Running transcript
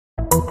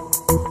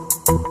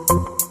Hola,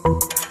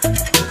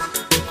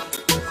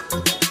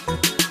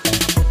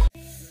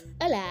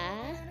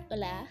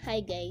 hi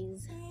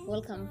guys,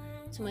 welcome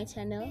to my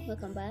channel.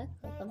 Welcome back.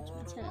 Welcome to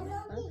my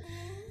channel.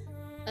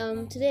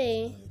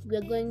 Today we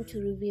are going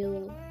to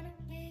review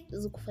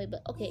Zuku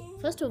fiber. Okay,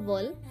 first of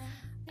all,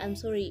 I'm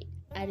sorry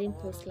I didn't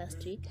post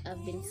last week.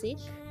 I've been sick,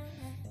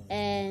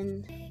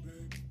 and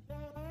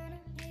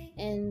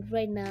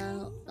right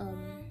now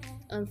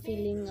I'm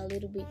feeling a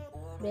little bit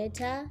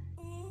better.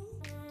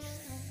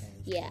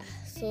 Yeah,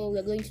 so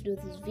we're going to do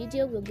this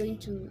video. We're going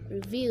to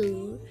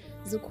review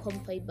Zuku home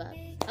fiber.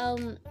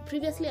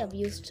 Previously I've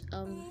used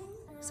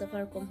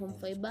Safaricom home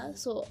fiber,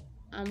 so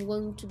I'm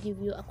going to give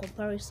you a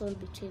comparison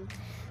between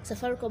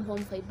Safaricom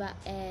home fiber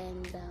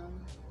and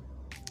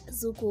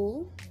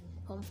Zuku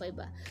home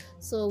fiber.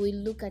 So we'll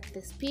look at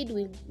the speed.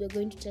 We're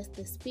going to test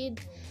the speed,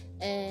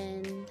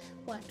 and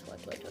what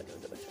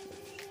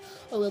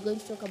oh, we're going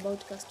to talk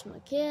about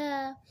customer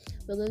care.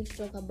 We're going to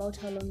talk about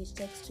how long it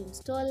takes to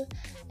install,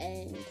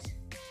 and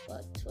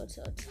what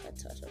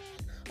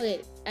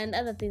okay, and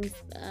other things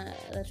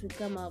that will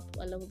come up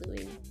along the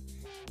way.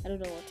 I don't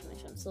know what to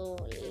mention, so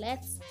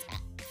let's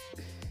start.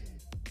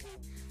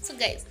 So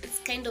guys, it's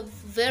kind of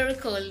very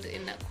cold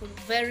in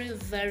Nakuru,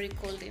 very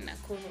cold in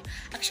Nakuru.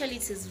 Actually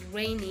it is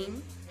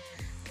raining.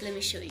 Let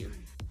me show you.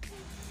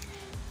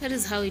 That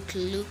is how it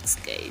looks,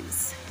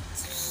 guys.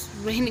 It's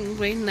raining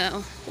right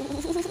now.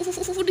 This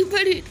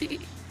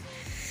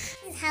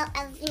is how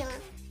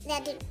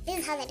this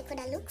is how the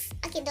decoder looks.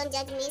 Okay, don't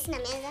judge me, it's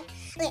not meza.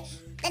 Okay,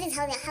 that is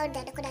how the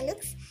decoder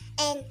looks,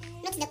 and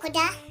not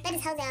decoder. That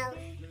is how the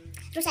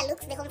router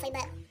looks, the home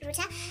fiber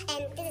router,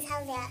 and this is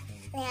how the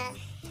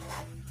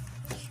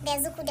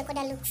Zuku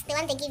decoder looks. The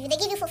one they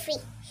give you for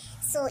free.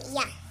 So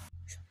yeah,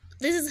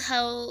 this is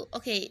how.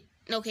 Okay,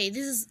 this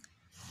is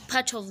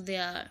part of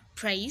their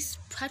prices.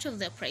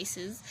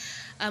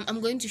 I'm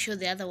going to show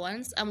the other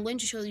ones. I'm going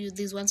to show you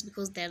these ones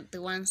because they're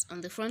the ones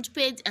on the front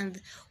page, and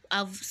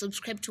I've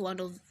subscribed to one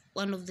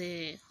of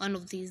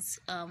these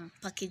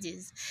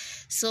packages.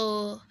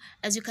 So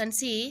as you can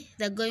see,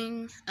 they're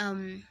going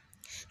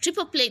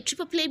triple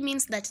play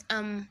means that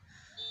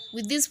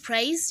with this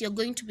price you're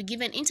going to be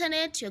given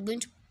internet, you're going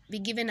to be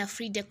given a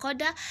free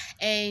decoder,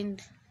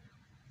 and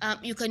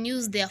you can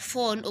use their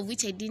phone, of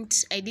which I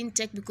didn't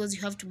take because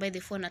you have to buy the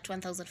phone at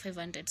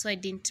 1,500, so I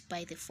didn't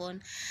buy the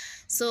phone.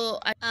 So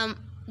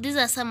these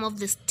are some of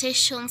the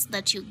stations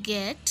that you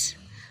get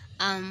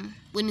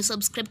when you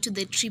subscribe to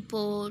the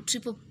triple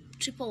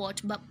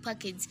what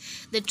package,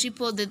 the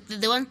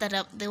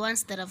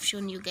ones that I've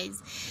shown you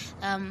guys.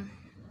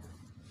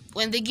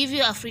 When they give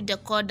you a free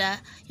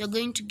decoder, you're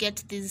going to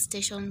get these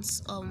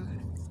stations.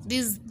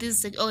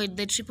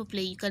 The triple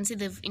play, you can see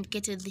they've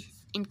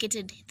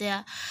indicated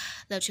there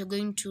that you're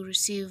going to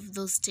receive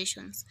those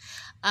stations.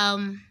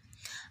 And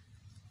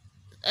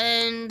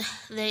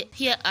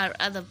here are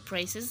other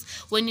prices.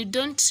 When you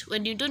don't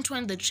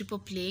want the triple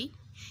play,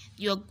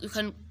 you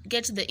can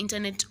get the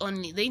internet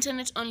only.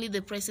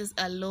 The prices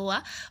are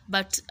lower,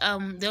 but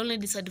the only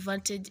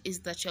disadvantage is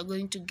that you're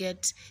going to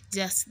get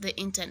just the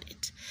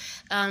internet.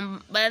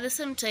 But at the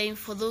same time,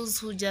 for those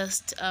who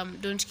just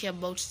don't care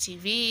about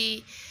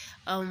TV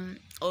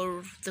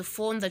or the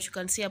phone that you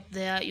can see up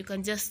there, you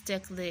can just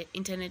take the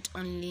internet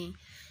only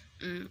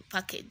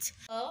package.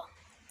 So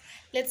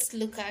let's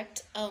look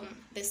at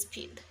the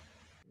speed.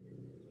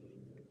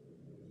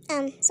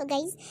 So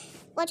guys,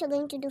 what we're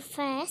going to do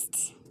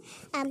first,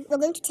 we're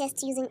going to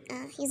test using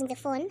the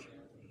phone,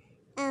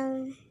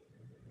 the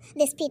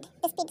speed.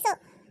 So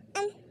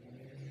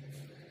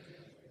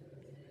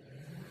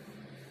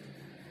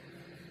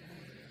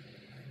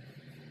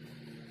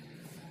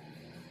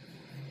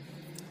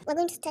we're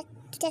going to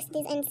test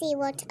this and see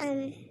what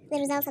the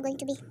results are going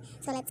to be.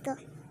 So let's go.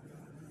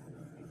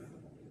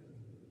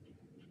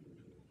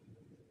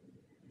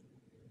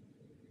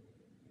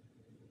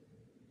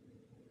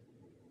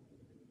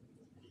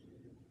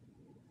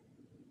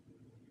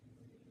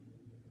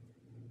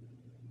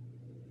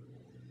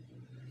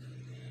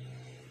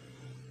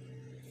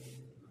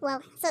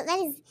 Wow, so that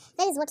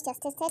is what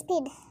just tested.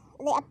 Speed.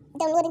 The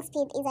downloading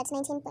speed is at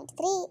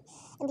 19.3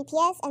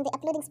 Mbps and the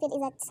uploading speed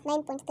is at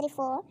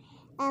 9.34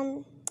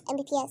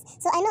 Mbps.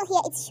 So I know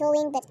here it's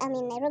showing that I'm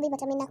in Nairobi,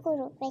 but I'm in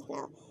Nakuru right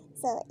now.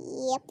 So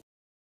yep.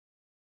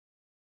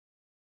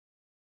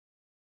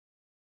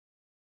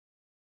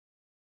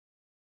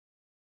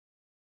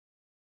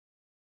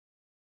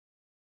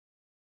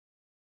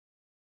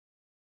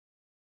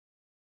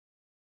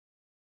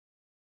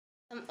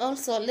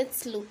 Also,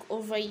 let's look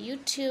over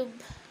YouTube.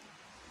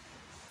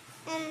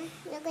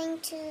 We're going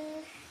to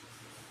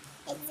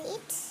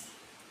exit.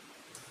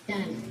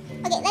 Done.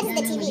 Okay, that is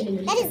the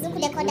TV. That is Zuku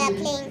decoder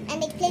playing,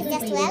 and it plays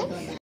just well.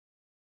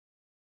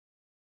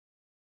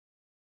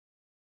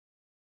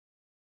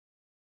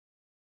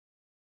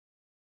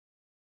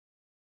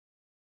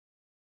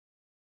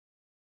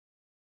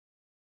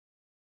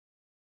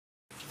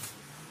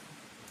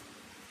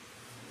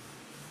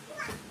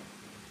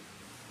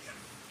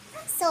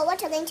 So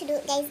what we're going to do,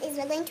 guys, is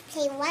we're going to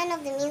play one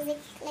of the music.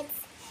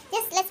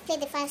 Let's play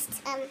the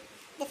first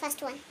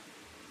one.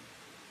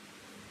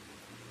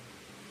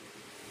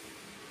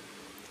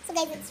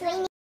 So guys, it's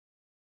raining.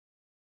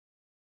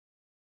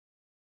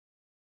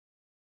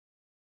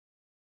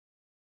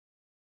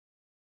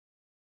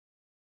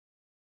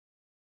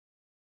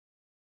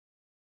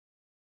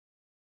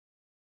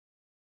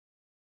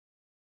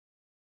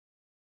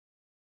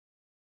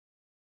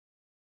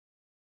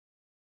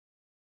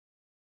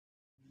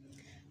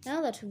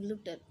 Now that we've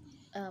looked at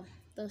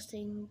those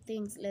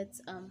things,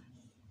 let's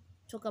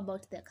talk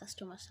about their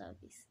customer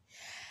service.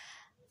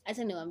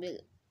 Acha niwaambie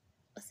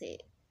say,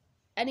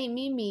 yani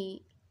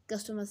mimi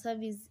customer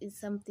service is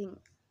something,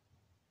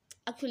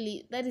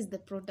 actually that is the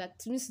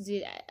product. Mi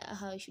sijui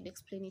how I should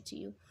explain it to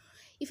you.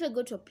 If I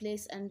go to a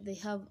place and they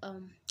have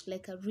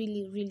like a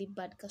really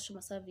bad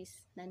customer service,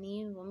 na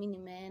ni hivyo mi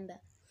nimeenda,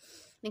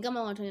 ni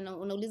kama watu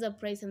unauliza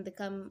price and they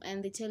come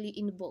and they tell you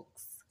inbox.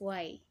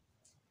 Why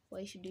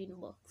should you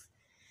inbox?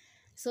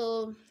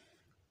 So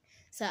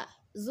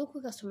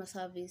Zuku customer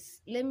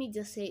service, let me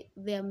just say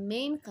their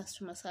main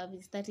customer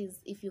service, that is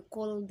if you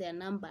call their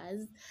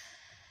numbers,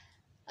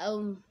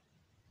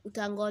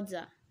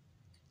 utangoja,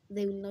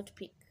 they will not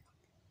pick.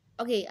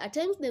 Okay, at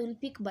times they will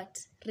pick, but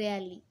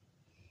rarely.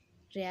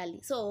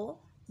 So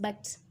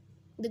but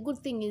the good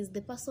thing is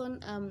the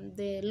person,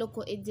 the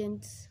local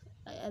agent,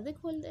 are they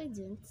called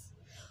agents?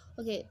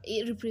 Okay,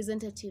 a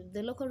representative,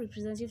 the local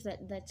representative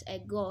that I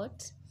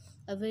got,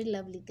 a very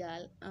lovely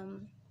girl.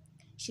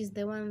 She's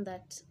the one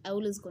that I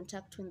always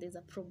contact when there's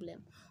a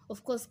problem.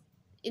 Of course,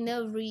 in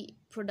every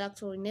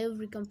product or in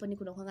every company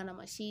kuna kuanga na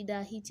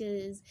mashida,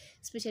 hitches,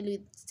 especially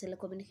with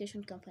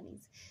telecommunication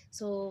companies.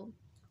 So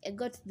I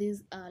got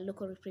this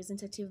local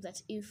representative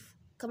that if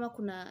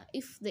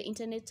the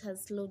internet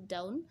has slowed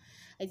down,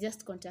 I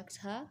just contact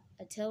her,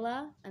 I tell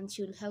her, and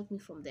she will help me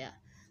from there.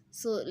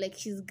 So like,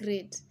 she's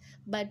great.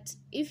 But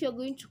if you're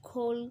going to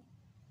call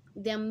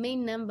their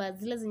main numbers,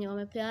 zile zenye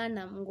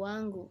wamepeana, Mungu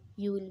wangu,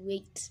 you will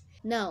wait.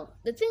 Now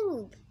the thing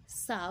with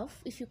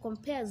Surf, if you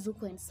compare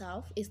Zuku and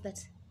Surf, is that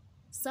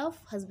Surf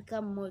has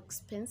become more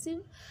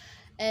expensive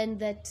and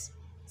that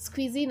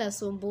squeezy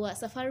inasumbua.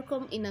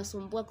 Safaricom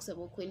inasumbua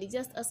kusema kweli.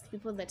 Just ask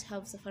people that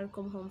have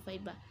Safaricom home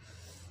fiber,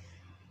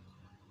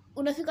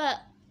 unafika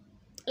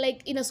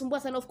like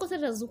inasumbua sana. Of course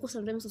hata Zuku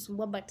sometimes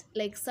usumbua, but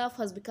like Surf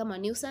has become a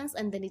nuisance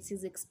and then it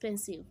is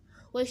expensive.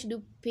 Why should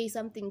you pay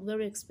something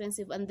very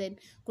expensive and then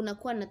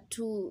kunakuwa na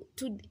two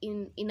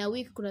in a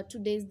week, kuna 2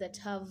 days that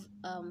have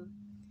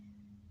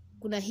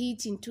kuna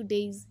heat in 2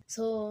 days.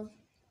 So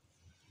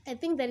I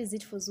think that is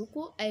it for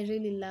Zuku. I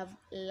really love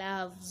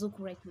Zuku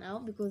right now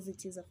because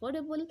it is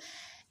affordable,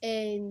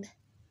 and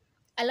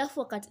alafu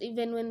wakati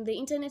even when the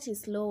internet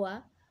is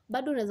lower,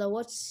 bado unaweza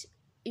watch,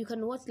 you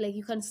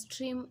can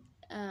stream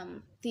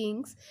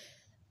things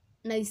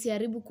na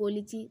isiharibu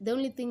quality. The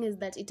only thing is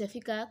that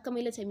itafika kama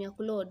ile time ya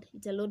kuload,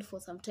 itaload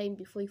for some time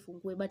before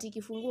ifungue, but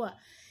ikifungua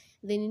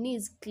the nini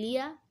is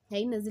clear,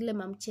 haina zile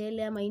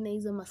mamchele ama haina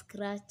hizo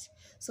mascratch.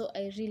 So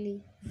I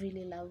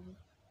really love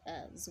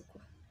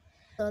Zuku.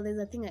 So there's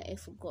a thing I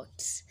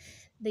forgot.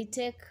 They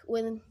take,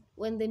 when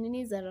the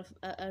ninis are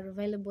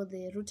available,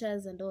 the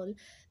routers and all,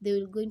 they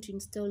will going to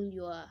install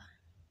your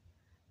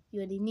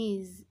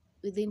ninis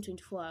within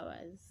 24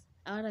 hours.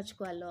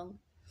 Hawatachukua long.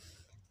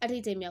 At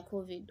the time ya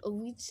COVID, of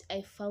which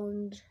I've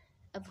found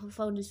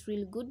it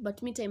really good,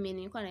 but me time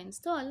nilikuwa na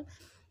install,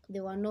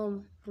 there were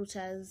no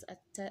routers at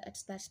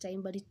that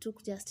time, but it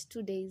took just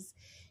 2 days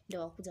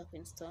ndio wakuja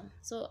kuinstall.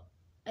 So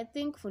I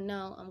think for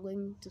now I'm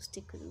going to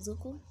stick with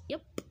Zuku.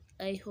 Yep.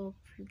 I hope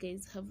you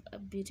guys have a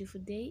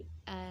beautiful day.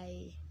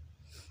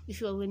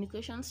 If you have any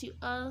questions, you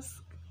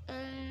ask,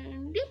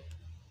 and yep,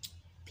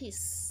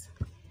 peace.